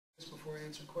before I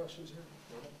answer questions here?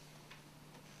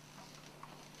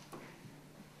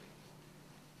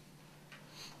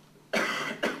 All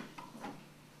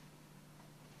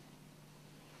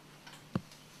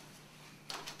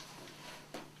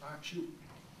right, shoot.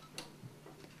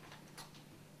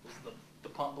 Was the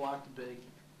punt block the big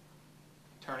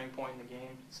turning point in the game? It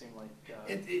seemed like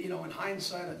You know, in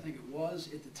hindsight, I think it was.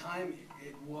 At the time,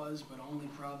 it was, but only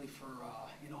probably for,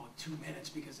 2 minutes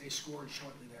because they scored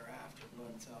shortly thereafter.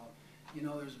 But, you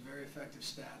know, there's a very effective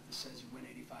stat that says you win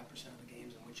 85% of the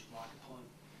games in which you block a punt.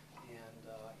 And,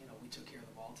 you know, we took care of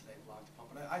the ball today and blocked the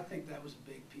punt. But I think that was a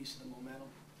big piece of the momentum.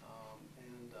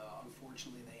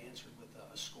 Unfortunately, they answered with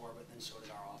a score, but then so did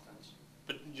our offense.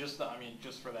 But just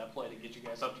for that play to get you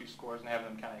guys up 2 scores and have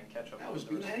them kind of catch up. That was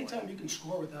good. Anytime you can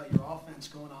score without your offense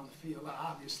going on the field,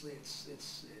 obviously it's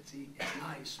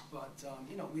nice, but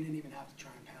you know, we didn't even have to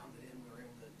try and pound it in. We were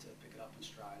able to pick it up in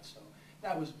stride. So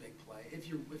that was a big play. If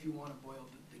you want to boil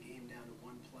the game down to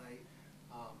one play,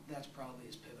 that's probably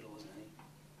as pivotal as any.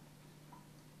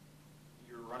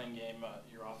 Your running game,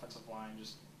 your offensive line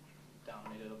just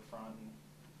dominated up front, and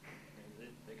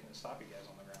they can stop you guys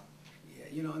on the ground. Yeah,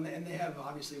 you know, and they have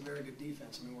obviously a very good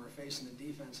defense. I mean, we're facing the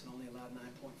defense and only allowed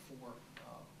 9.4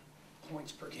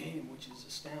 points per game, which is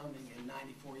astounding, and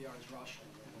 94 yards rushing.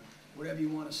 And whatever you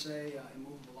want to say,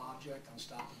 immovable object,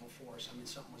 unstoppable force. I mean,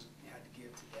 something you had to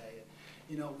give today. And,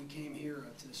 you know, we came here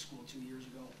to the school 2 years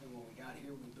ago, and when we got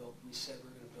here, we said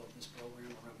we were going to build this program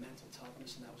around mental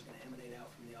toughness, and that was going to emanate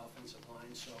out from the offensive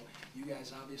line. So you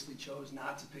guys obviously chose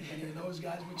not to pick any of those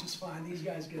guys, which is fine. These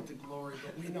guys get the glory,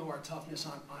 but we know our toughness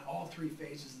on all 3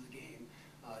 phases of the game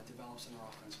develops in our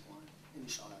offensive line, and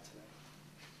you saw that today.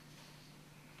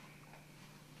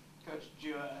 Coach, did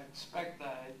you expect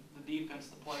the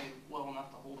defense to play well enough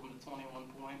to hold them to 21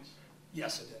 points?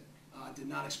 Yes, I did. Did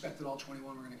not expect that all 21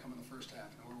 were going to come in the first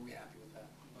half, and were we happy with that?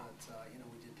 But, you know,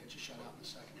 we did pitch a shutout in the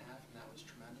second half, and that was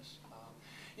tremendous.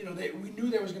 You know, we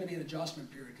knew there was going to be an adjustment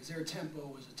period because their tempo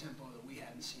was a tempo that we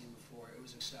hadn't seen before. It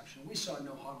was exceptional. We saw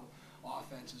no huddle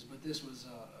offenses, but this was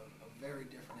a very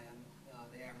different animal.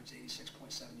 They averaged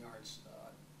 86.7 yards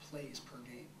plays per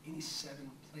game. 87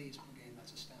 plays per game.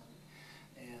 That's astounding.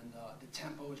 And the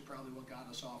tempo is probably what got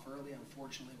us off early.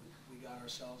 Unfortunately, we got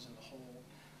ourselves in the hole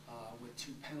with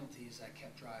 2 penalties that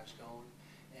kept drives going.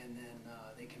 And then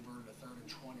they converted a 3rd and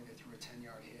 20. They threw a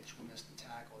 10-yard hitch. We missed the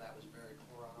tackle. That was very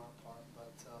poor on our part.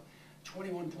 But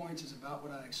 21 points is about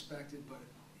what I expected, but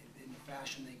in the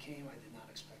fashion they came, I did not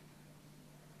expect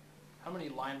that. How many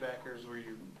linebackers were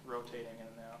you rotating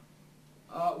in now?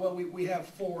 Well, we have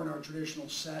 4 in our traditional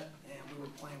set, and we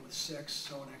were playing with 6,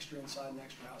 so an extra inside and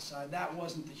extra outside. That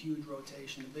wasn't the huge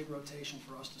rotation. The big rotation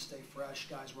for us to stay fresh,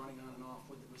 guys running on and off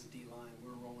with it, was the D-line. We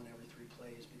were rolling every 3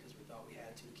 plays because we thought we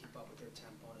had to keep up with their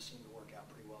tempo, and it seemed to work out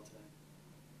pretty well today.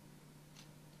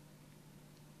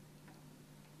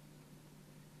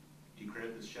 Do you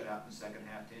credit this shutout in the second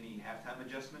half to any halftime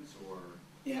adjustments, or?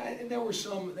 Yeah, and there were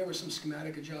some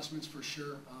schematic adjustments for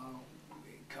sure.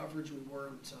 Coverage, we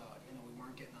weren't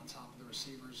getting on top of the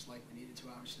receivers like we needed to.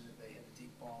 Obviously, that they had a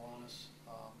deep ball on us,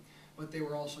 but they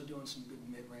were also doing some good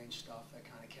mid-range stuff that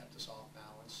kind of kept us off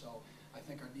balance. So I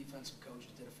think our defensive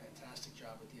coaches did a fantastic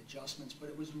job with the adjustments, but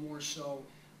it was more so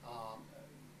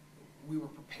we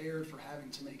were prepared for having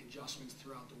to make adjustments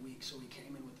throughout the week. So we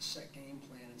came in with a set game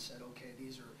plan and said, okay,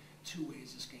 these are 2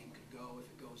 ways this game could go. If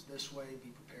it goes this way,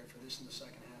 be prepared for this in the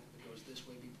second half. If it goes this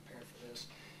way, be prepared for this.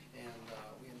 And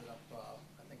we ended up, I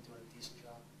think, doing a decent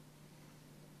job.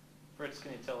 Fritz,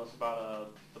 can you tell us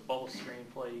about the bubble screen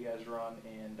play you guys run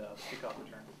and the kickoff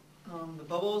return? The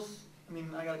bubbles, I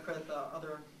mean, I got to credit the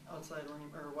other outside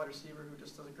wide receiver who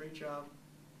just does a great job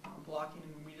blocking,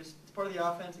 and it's part of the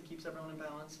offense. It keeps everyone in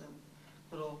balance, and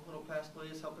little pass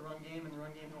plays help the run game, and the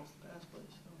run game helps the pass plays.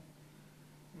 So,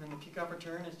 and then the kickoff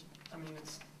return is,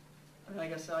 I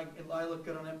guess I look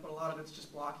good on it, but a lot of it's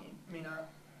just blocking. I mean,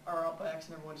 our outbacks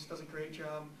and everyone just does a great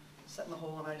job setting the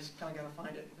hole, and I just kind of got to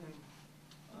find it. And,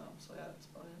 so yeah, that's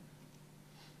about it.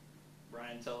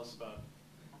 Brian, tell us about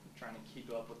trying to keep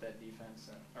up with that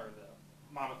defense or the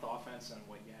Monmouth offense and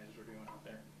what you guys were doing out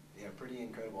there. Yeah, pretty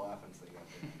incredible offense they got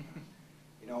there.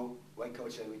 You know, like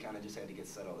Coach said, we kind of just had to get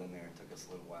settled in there. It took us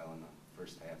a little while in the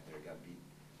first half there. Got beat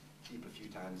deep a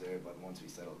few times there, but once we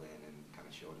settled in and kind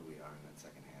of showed who we are in that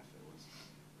second half, we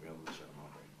were able to shut them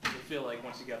out there. Do you feel like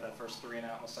once you got that first 3 and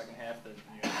out in the second half that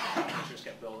just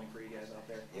kept building for you guys out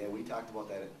there? Yeah, we talked about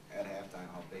that at halftime,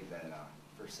 how big that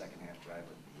first second half drive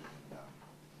would be, and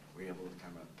we were able to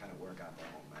kind of work out that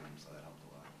momentum, so that helped a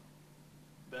lot.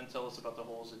 Ben, tell us about the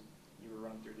holes that you were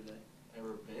running through today. They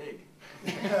were big.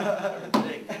 They were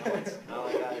big. You know, it's not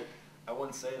like I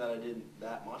wouldn't say that I did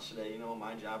that much today. You know,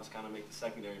 my job is kind of make the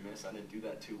secondary miss. I didn't do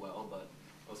that too well, but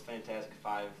it was fantastic.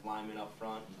 5 linemen up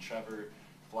front, and Trevor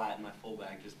Flat and my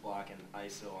fullback just blocking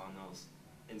ISO on those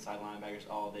inside linebackers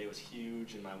all day was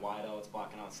huge, and my wideouts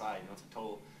blocking outside. You know, it's a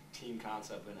total team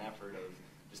concept and effort of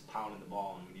just pounding the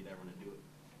ball, and we need everyone to do it.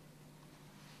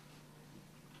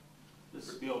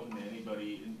 This would be open to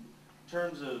anybody. In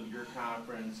terms of your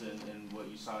conference and what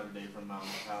you saw today from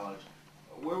Monmouth College,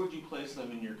 where would you place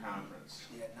them in your conference?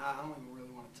 Yeah, no, I don't even really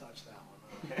want to touch that one.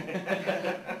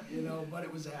 You know, but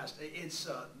it was asked. It's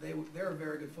they're a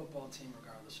very good football team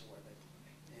regardless of where they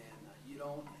play,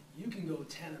 and you can go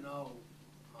 10-0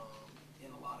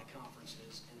 in a lot of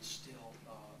conferences and still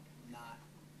not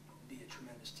be a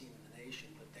tremendous team in the nation.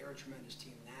 But they're a tremendous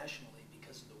team nationally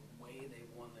because of the way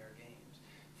they've won their games.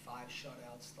 5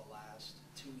 shutouts the last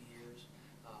 2 years,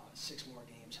 6 more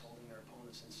games holding their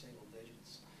opponents in single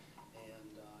digits.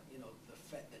 And, you know,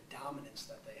 the dominance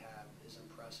that they have is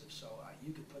impressive. So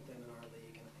you could put them in our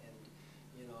league, and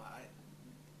you know,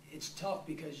 it's tough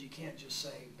because you can't just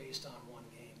say based on one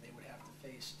game. They would have to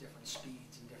face different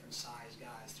speeds and different size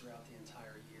guys throughout the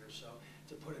entire year. So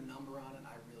to put a number on it,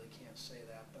 I really can't say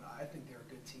that. But I think they're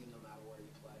a good team no matter where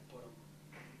you play. Put them.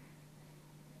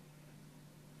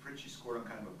 Fritz, you scored on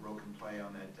kind of a broken play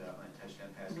on that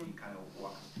touchdown pass. Can you kind of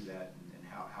walk us through that and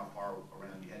how far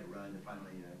around you had to run to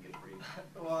finally get free?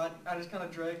 Well, I just kind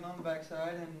of dragged on the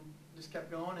backside and just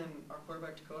kept going, and our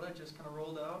quarterback Dakota just kind of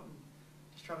rolled out and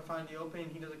just tried to find the opening.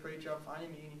 He does a great job finding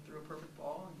me, and he threw a perfect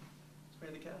ball and just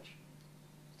made the catch.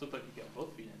 Looked like you got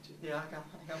both feet into it. Yeah, I got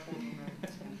both of them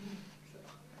there. So.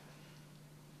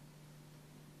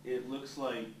 It looks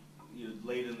like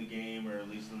late in the game, or at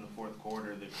least in the fourth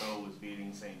quarter, the Co was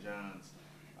beating St. John's.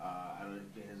 I don't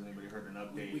know, has anybody heard an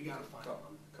update? We got to find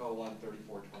one. Co won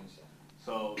 34-27.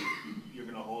 So you're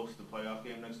going to host the playoff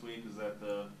game next week? Is that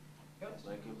the? Yep.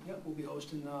 Yep, we'll be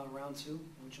hosting round 2,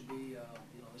 which will be,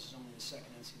 you know, this is only the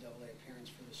second NCAA appearance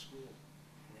for the school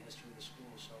in the history of the school,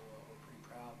 so we're pretty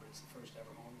proud, but it's the first ever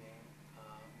home game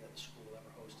that the school will ever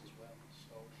host as well.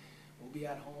 So we'll be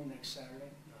at home next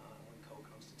Saturday when Co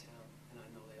comes to town, and I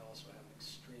know they also have an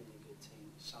extremely good team,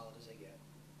 solid as they get.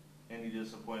 Any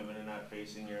disappointment in not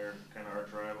facing your kind of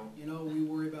arch rival? You know, we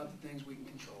worry about the things we can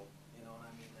control, you know, and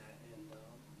I mean that, and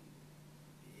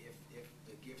if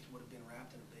the gift would have been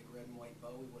wrapped in a big red and white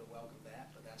bow, we would have welcomed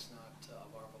that, but that's not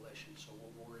of our volition. So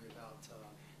we'll worry about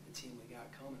the team we got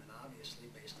coming, and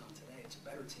obviously, based on today, it's a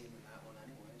better team than that one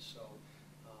anyway. So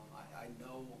I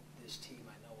know this team,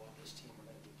 I know of this team we're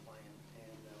going to be playing,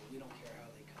 and we don't care how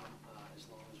they come, as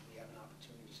long as we have an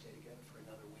opportunity to stay together for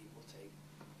another week, we'll take it.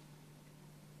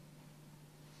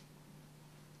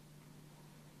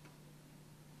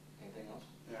 Anything else?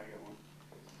 Yeah, I got one.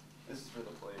 This is for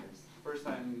the players. First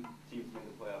time teams made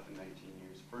the playoff in 19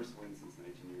 years. First win since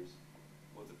 19 years.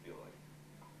 What's it feel like?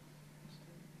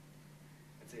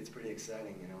 I'd say it's pretty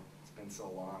exciting, you know. It's been so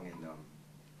long, and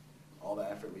all the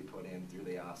effort we put in through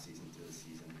the off season, through the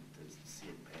season, to see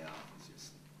it pay off is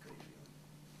just a great feeling.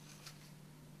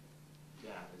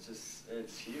 Yeah,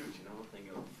 it's huge, you know. Think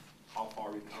of how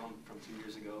far we've come from 2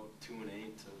 years ago,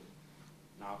 2-8 to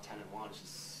now 10-1.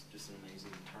 It's just an amazing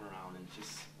turnaround, and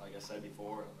just like I said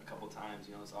before a couple of times,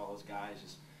 you know, it's all those guys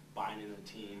just buying into the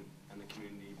team and the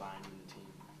community buying into the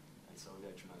team, and so we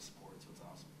got tremendous support, so it's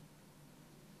awesome.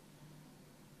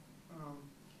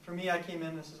 For me, I came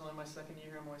in, this is only my second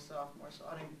year, I'm only sophomore, so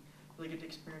I didn't really get to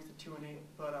experience the 2-8,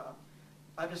 but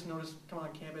I've just noticed coming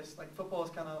on campus, like football is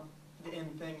kind of the in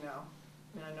thing now.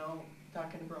 I mean, I know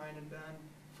talking to Brian and Ben,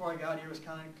 before I got here, it was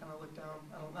kind of looked down,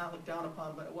 not looked down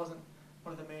upon, but it wasn't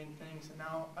one of the main things, and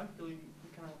now I feel we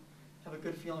kind of have a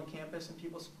good feel on campus, and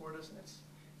people support us, and it's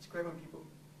great when you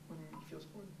feel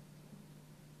supported.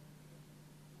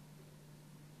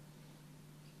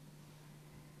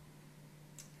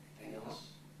 Anything else?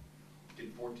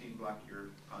 Did 14 block your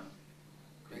punt?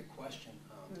 Great question.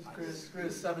 It was great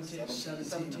as 17.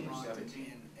 17 blocked it,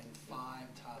 17. and 5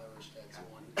 Tyler Ersted's the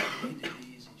one who did the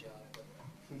easy job. But,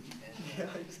 and, Yeah,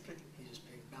 I just picked it. he just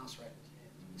bounced right.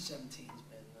 And 17's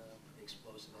been a pretty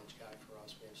explosive edge guy for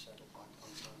us. We have several blocked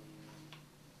punts on him.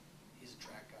 He's a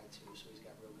track guy too, so he's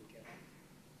got real good getting.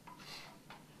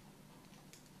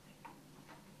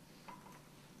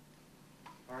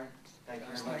 All right. Thank you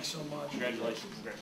very much. Thanks so much. Congratulations.